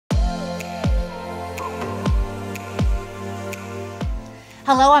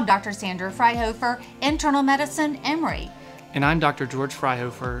Hello, I'm Dr. Sandra Fryhofer, Internal Medicine, Emory. And I'm Dr. George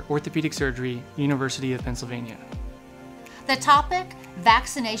Fryhofer, Orthopedic Surgery, University of Pennsylvania. The topic,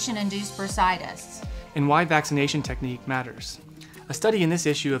 Vaccination-Induced Bursitis. And why vaccination technique matters. A study in this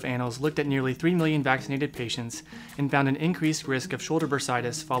issue of Annals looked at nearly 3 million vaccinated patients and found an increased risk of shoulder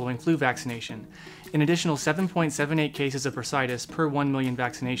bursitis following flu vaccination, an additional 7.78 cases of bursitis per 1 million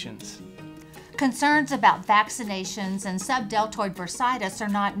vaccinations. Concerns about vaccinations and subdeltoid bursitis are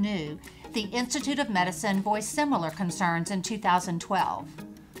not new. The Institute of Medicine voiced similar concerns in 2012.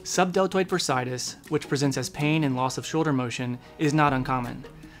 Subdeltoid bursitis, which presents as pain and loss of shoulder motion, is not uncommon.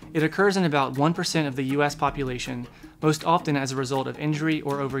 It occurs in about 1% of the U.S. population, most often as a result of injury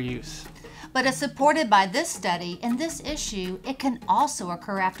or overuse. But as supported by this study, in this issue, it can also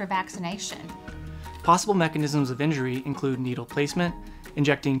occur after vaccination. Possible mechanisms of injury include needle placement,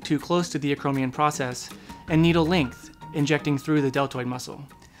 injecting too close to the acromion process, and needle length, injecting through the deltoid muscle.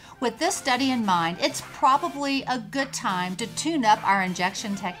 With this study in mind, it's probably a good time to tune up our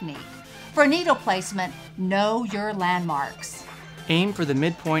injection technique. For needle placement, know your landmarks. Aim for the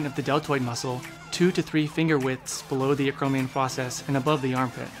midpoint of the deltoid muscle, 2 to 3 finger widths below the acromion process and above the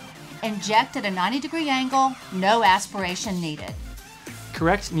armpit. Inject at a 90-degree angle, no aspiration needed.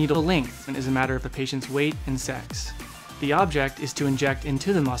 Correct needle length is a matter of the patient's weight and sex. The object is to inject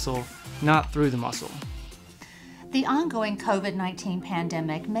into the muscle, not through the muscle. The ongoing COVID-19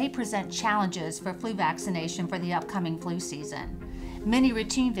 pandemic may present challenges for flu vaccination for the upcoming flu season. Many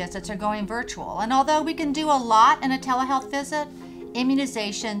routine visits are going virtual, and although we can do a lot in a telehealth visit,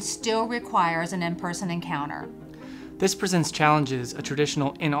 immunization still requires an in-person encounter. This presents challenges a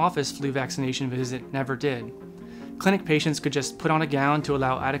traditional in-office flu vaccination visit never did. Clinic patients could just put on a gown to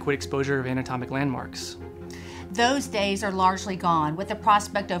allow adequate exposure of anatomic landmarks. Those days are largely gone, with the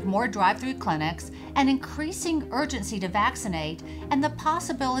prospect of more drive-through clinics, an increasing urgency to vaccinate, and the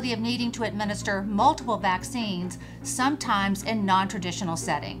possibility of needing to administer multiple vaccines, sometimes in non-traditional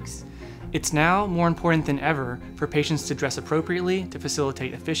settings. It's now more important than ever for patients to dress appropriately to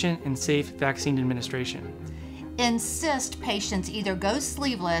facilitate efficient and safe vaccine administration. Insist patients either go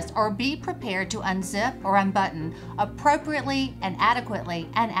sleeveless or be prepared to unzip or unbutton appropriately and adequately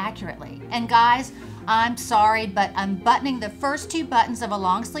and accurately. And guys, I'm sorry, but unbuttoning the first 2 buttons of a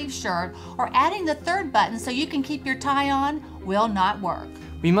long sleeve shirt or adding the 3rd button so you can keep your tie on will not work.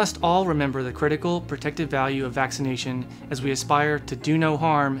 We must all remember the critical protective value of vaccination as we aspire to do no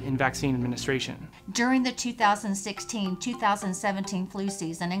harm in vaccine administration. During the 2016-2017 flu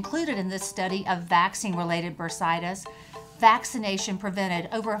season, included in this study of vaccine-related bursitis, vaccination prevented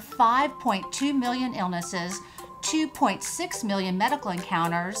over 5.2 million illnesses, 2.6 million medical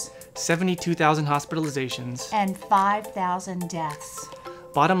encounters, 72,000 hospitalizations, and 5,000 deaths.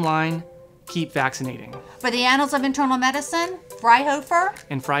 Bottom line, keep vaccinating. For the Annals of Internal Medicine, Fryhofer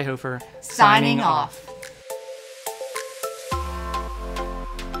and Fryhofer signing off.